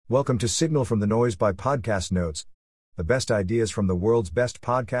Welcome to Signal from the Noise by Podcast Notes, the best ideas from the world's best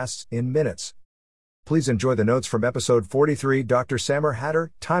podcasts in minutes. Please enjoy the notes from episode 43, Dr. Samir Hattar,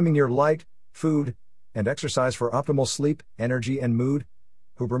 Timing Your Light, Food, and Exercise for Optimal Sleep, Energy and Mood,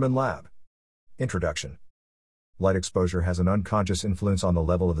 Huberman Lab. Introduction. Light exposure has an unconscious influence on the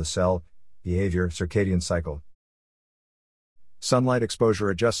level of the cell, behavior, circadian cycle. Sunlight exposure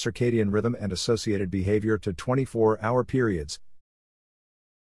adjusts circadian rhythm and associated behavior to 24-hour periods.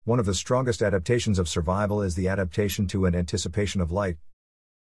 One of the strongest adaptations of survival is the adaptation to and anticipation of light.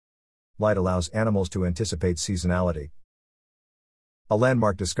 Light allows animals to anticipate seasonality. A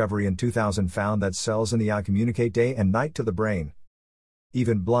landmark discovery in 2000 found that cells in the eye communicate day and night to the brain.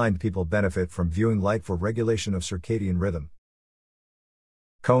 Even blind people benefit from viewing light for regulation of circadian rhythm.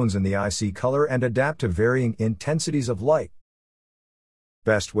 Cones in the eye see color and adapt to varying intensities of light.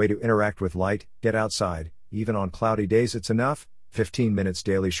 Best way to interact with light: get outside, even on cloudy days. It's enough, 15 minutes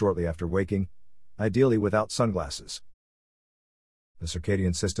daily shortly after waking, ideally without sunglasses. The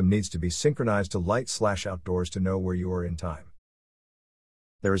circadian system needs to be synchronized to light/outdoors to know where you are in time.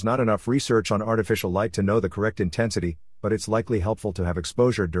 There is not enough research on artificial light to know the correct intensity, but it's likely helpful to have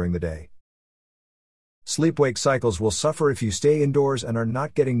exposure during the day. Sleep-wake cycles will suffer if you stay indoors and are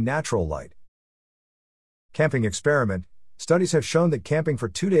not getting natural light. Camping experiment. Studies have shown that camping for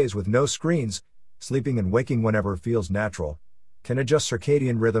 2 days with no screens, sleeping and waking whenever feels natural, can adjust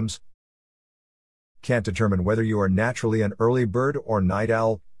circadian rhythms. Can't determine whether you are naturally an early bird or night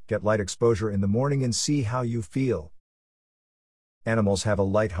owl? Get light exposure in the morning and see how you feel. Animals have a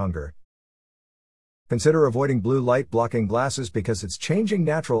light hunger. Consider avoiding blue light blocking glasses because it's changing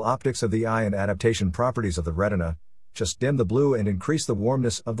natural optics of the eye and adaptation properties of the retina. Just dim the blue and increase the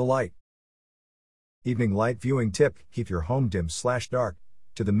warmness of the light. Evening light viewing tip: keep your home dim/dark,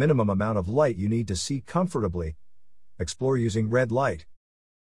 to the minimum amount of light you need to see comfortably. Explore using red light.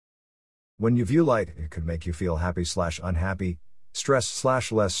 When you view light, it could make you feel happy/unhappy,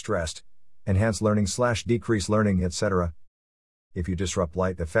 stressed/less stressed, enhance learning/decrease learning, etc. If you disrupt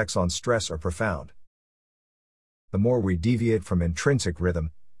light, the effects on stress are profound. The more we deviate from intrinsic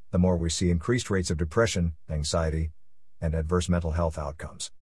rhythm, the more we see increased rates of depression, anxiety, and adverse mental health outcomes.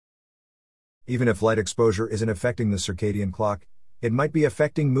 Even if light exposure isn't affecting the circadian clock, it might be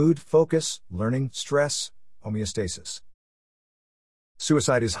affecting mood, focus, learning, stress, homeostasis.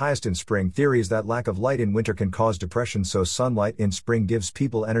 Suicide is highest in spring. Theory is that lack of light in winter can cause depression, so sunlight in spring gives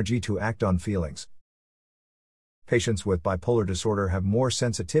people energy to act on feelings. Patients with bipolar disorder have more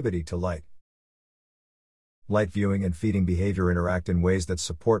sensitivity to light. Light viewing and feeding behavior interact in ways that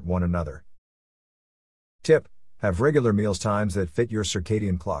support one another. Tip: have regular meals times that fit your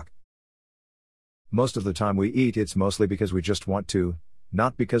circadian clock. Most of the time we eat, it's mostly because we just want to,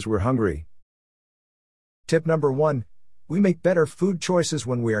 not because we're hungry. Tip number 1. We make better food choices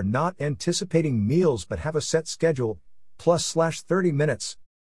when we are not anticipating meals but have a set schedule, +/30 minutes.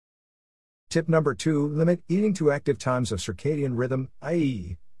 Tip number 2. Limit eating to active times of circadian rhythm,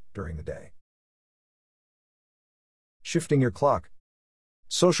 i.e., during the day. Shifting your clock.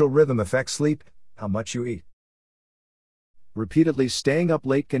 Social rhythm affects sleep, how much you eat. Repeatedly staying up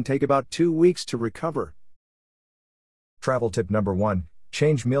late can take about 2 weeks to recover. Travel tip number 1.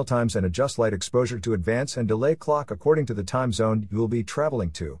 Change mealtimes and adjust light exposure to advance and delay clock according to the time zone you will be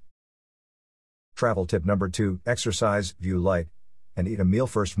traveling to. Travel tip number 2. Exercise, view light, and eat a meal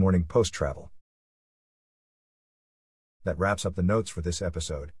first morning post-travel. That wraps up the notes for this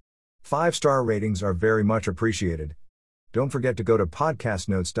episode. 5-star ratings are very much appreciated. Don't forget to go to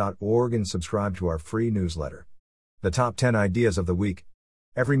podcastnotes.org and subscribe to our free newsletter. The top 10 ideas of the week.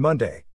 Every Monday.